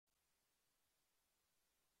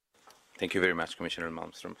Thank you very much, Commissioner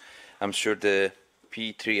Malmström. I'm sure the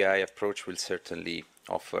P3I approach will certainly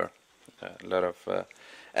offer a lot of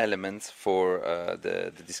elements for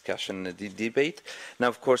the discussion, the debate. Now,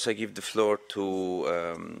 of course, I give the floor to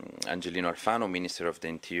Angelino Alfano, Minister of the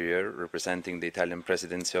Interior, representing the Italian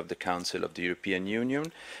Presidency of the Council of the European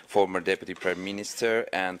Union, former Deputy Prime Minister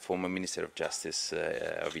and former Minister of Justice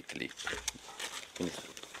of Italy. Minister.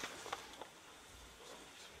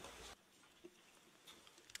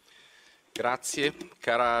 Grazie,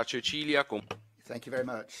 cara Cecilia. Thank you very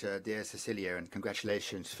much, dear Cecilia, and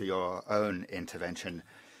congratulations for your own intervention.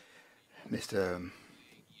 Mr.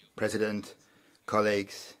 President,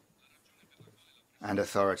 colleagues and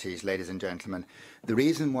authorities, ladies and gentlemen, the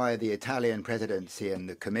reason why the Italian presidency and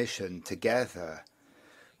the Commission together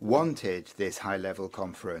wanted this high-level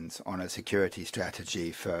conference on a security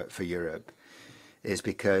strategy for Europe is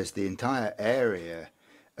because the entire area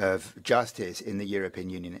of justice in the European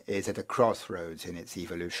Union is at a crossroads in its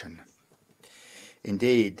evolution.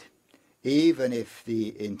 Indeed, even if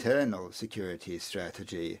the internal security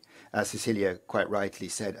strategy, as Cecilia quite rightly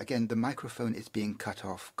said, again, the microphone is being cut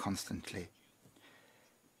off constantly.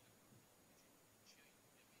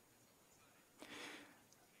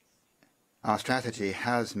 Our strategy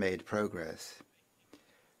has made progress,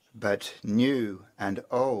 but new and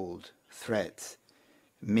old threats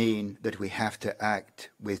mean that we have to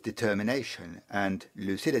act with determination and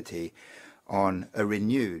lucidity on a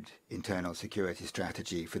renewed internal security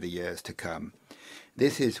strategy for the years to come.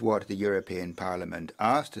 This is what the European Parliament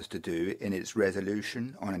asked us to do in its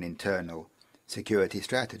resolution on an internal security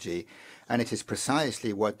strategy, and it is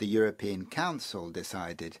precisely what the European Council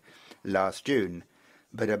decided last June.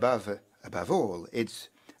 But above all, it's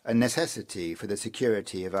a necessity for the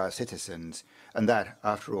security of our citizens, and that,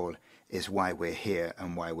 after all, is why we're here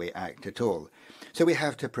and why we act at all. So we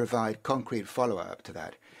have to provide concrete follow-up to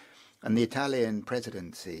that. And the Italian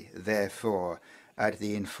presidency, therefore, at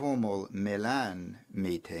the informal Milan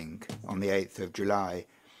meeting on the 8th of July,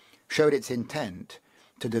 showed its intent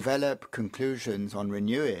to develop conclusions on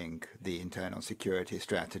renewing the internal security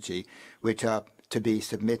strategy, which are to be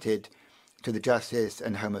submitted to the Justice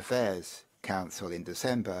and Home Affairs Council in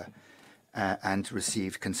December and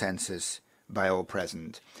received consensus by all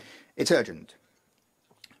present. It's urgent.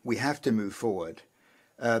 We have to move forward.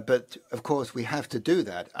 But, of course, we have to do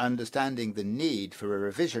that, understanding the need for a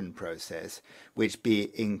revision process which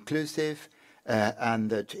be inclusive and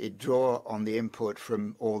that it draw on the input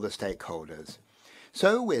from all the stakeholders.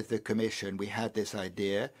 So with the Commission, we had this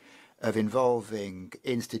idea of involving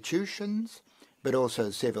institutions, but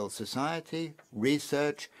also civil society,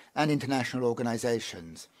 research, and international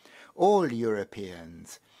organizations. All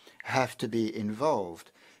Europeans have to be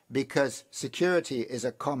involved because security is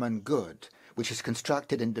a common good, which is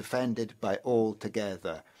constructed and defended by all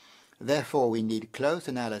together. Therefore, we need close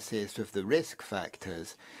analysis of the risk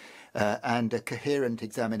factors and a coherent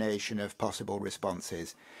examination of possible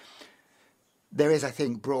responses. There is, I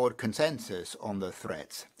think, broad consensus on the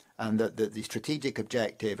threats, and that the strategic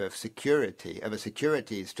objective of security, of a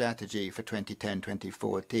security strategy for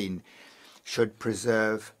 2010-2014, should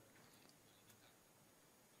preserve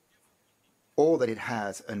all that it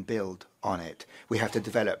has and build on it. We have to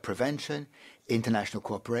develop prevention, international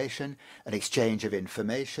cooperation, an exchange of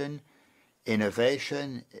information,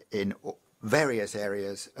 innovation in various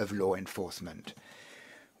areas of law enforcement.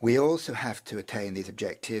 We also have to attain these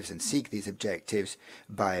objectives and seek these objectives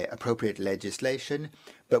by appropriate legislation,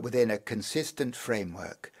 but within a consistent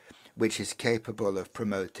framework which is capable of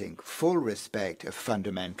promoting full respect of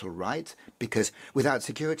fundamental rights, because without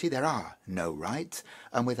security there are no rights,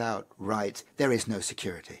 and without rights there is no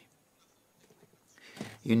security.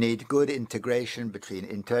 You need good integration between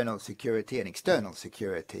internal security and external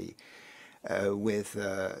security, with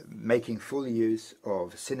making full use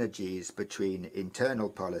of synergies between internal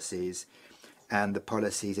policies and the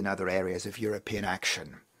policies in other areas of European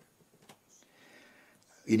action.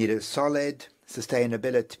 You need a solid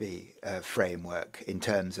sustainability framework in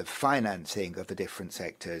terms of financing of the different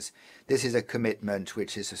sectors. This is a commitment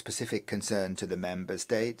which is a specific concern to the member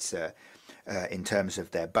states in terms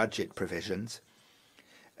of their budget provisions.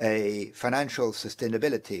 A financial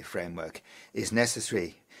sustainability framework is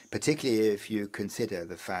necessary, particularly if you consider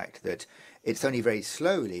the fact that it's only very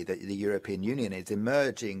slowly that the European Union is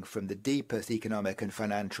emerging from the deepest economic and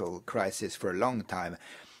financial crisis for a long time,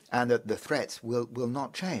 and that the threats will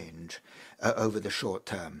not change over the short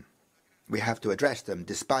term. We have to address them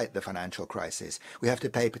despite the financial crisis. We have to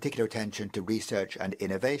pay particular attention to research and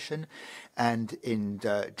innovation, and in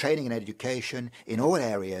training and education in all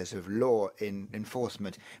areas of law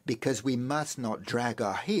enforcement, because we must not drag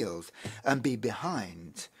our heels and be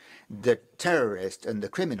behind the terrorist and the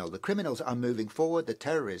criminal. The criminals are moving forward, the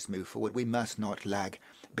terrorists move forward. We must not lag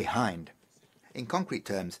behind. In concrete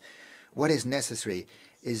terms, what is necessary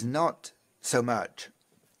is not so much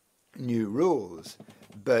new rules,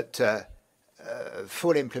 but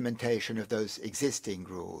full implementation of those existing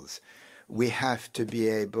rules. We have to be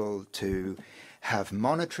able to have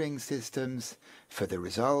monitoring systems for the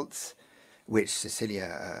results, which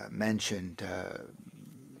Cecilia mentioned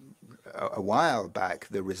a while back,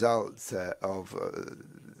 the results of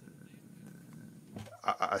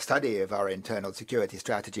a study of our internal security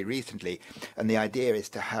strategy recently, and the idea is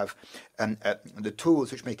to have the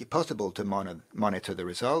tools which make it possible to monitor the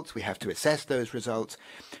results. We have to assess those results,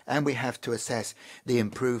 and we have to assess the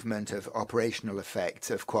improvement of operational effects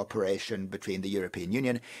of cooperation between the European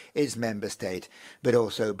Union, its member state, but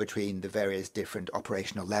also between the various different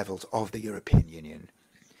operational levels of the European Union.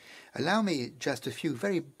 Allow me just a few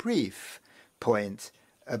very brief points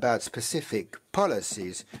about specific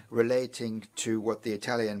policies relating to what the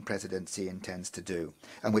Italian presidency intends to do,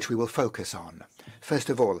 and which we will focus on. First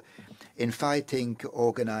of all, in fighting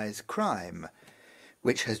organized crime,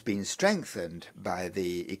 which has been strengthened by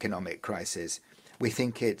the economic crisis, we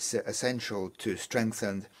think it's essential to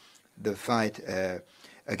strengthen the fight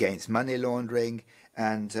against money laundering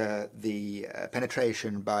and the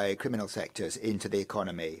penetration by criminal sectors into the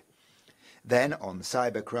economy. Then on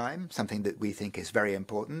cybercrime, something that we think is very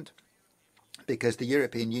important, because the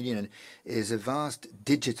European Union is a vast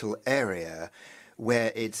digital area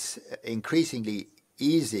where it's increasingly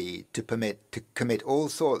easy to commit all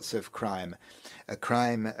sorts of crime,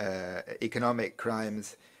 economic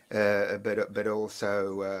crimes, but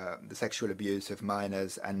also the sexual abuse of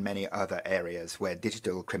minors and many other areas where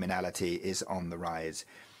digital criminality is on the rise.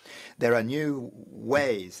 There are new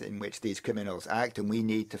ways in which these criminals act, and we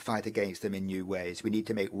need to fight against them in new ways. We need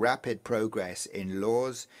to make rapid progress in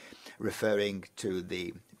laws referring to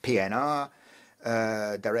the PNR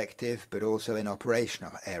directive, but also in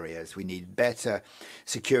operational areas. We need better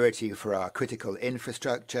security for our critical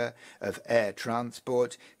infrastructure of air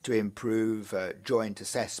transport to improve joint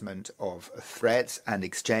assessment of threats and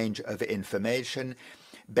exchange of information,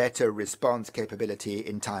 better response capability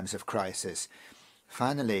in times of crisis.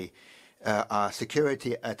 Finally, our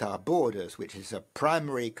security at our borders, which is a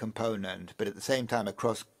primary component, but at the same time a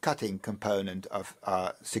cross-cutting component of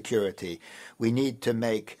our security. We need to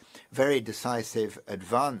make very decisive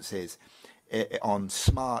advances on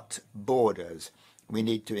smart borders. We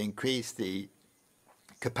need to increase the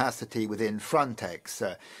capacity within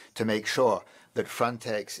Frontex to make sure that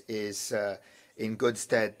Frontex is in good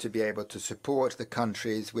stead to be able to support the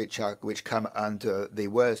countries which come under the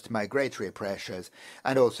worst migratory pressures,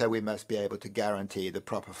 and also we must be able to guarantee the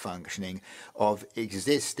proper functioning of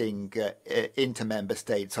existing inter-member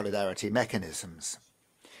state solidarity mechanisms.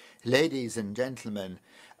 Ladies and gentlemen,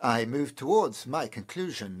 I move towards my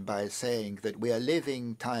conclusion by saying that we are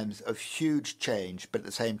living times of huge change, but at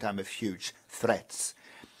the same time of huge threats.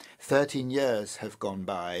 13 years have gone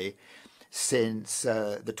by since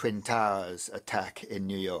the Twin Towers attack in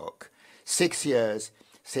New York. 6 years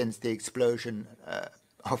since the explosion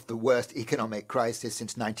of the worst economic crisis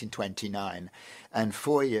since 1929, and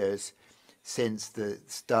 4 years since the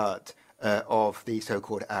start of the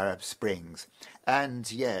so-called Arab Springs. And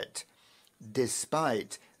yet,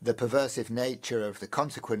 despite the perversive nature of the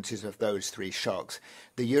consequences of those three shocks,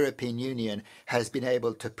 the European Union has been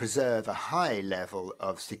able to preserve a high level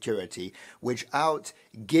of security without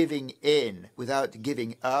giving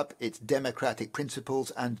up its democratic principles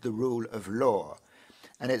and the rule of law.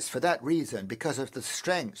 And it's for that reason, because of the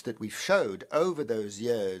strength that we've showed over those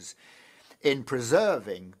years in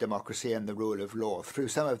preserving democracy and the rule of law through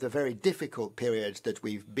some of the very difficult periods that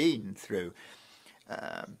we've been through,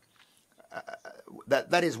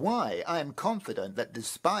 that is why I am confident that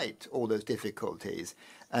despite all those difficulties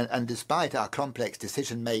and despite our complex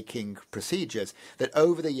decision-making procedures, that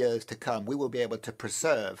over the years to come we will be able to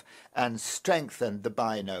preserve and strengthen the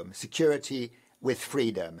binomial security with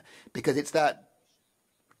freedom, because it's that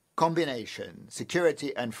combination,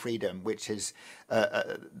 security and freedom, which is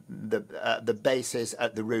the basis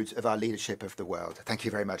at the root of our leadership of the world. Thank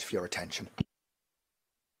you very much for your attention.